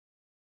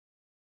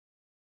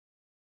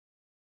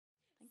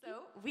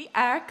So we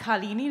are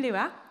Cailíní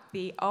Lua,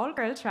 the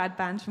all-girl trad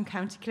band from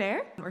County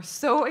Clare. We're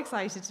so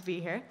excited to be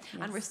here,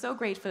 and we're so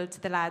grateful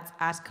to the lads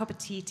at Cuppa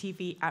Tea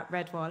TV at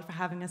RedWall for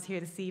having us here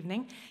this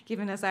evening,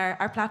 giving us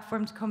our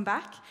platform to come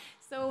back.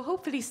 So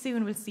hopefully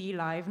soon we'll see you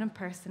live and in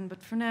person,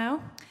 but for now,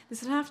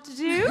 this will have to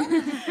do.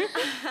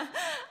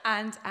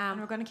 And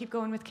we're going to keep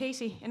going with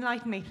Katie.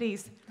 Enlighten me,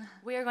 please.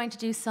 We are going to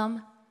do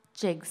some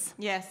jigs.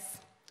 Yes.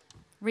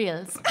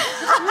 Reels.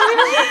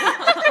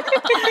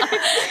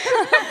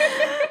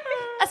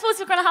 I suppose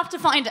you're going to have to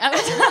find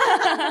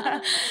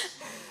out.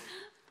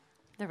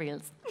 The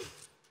reels.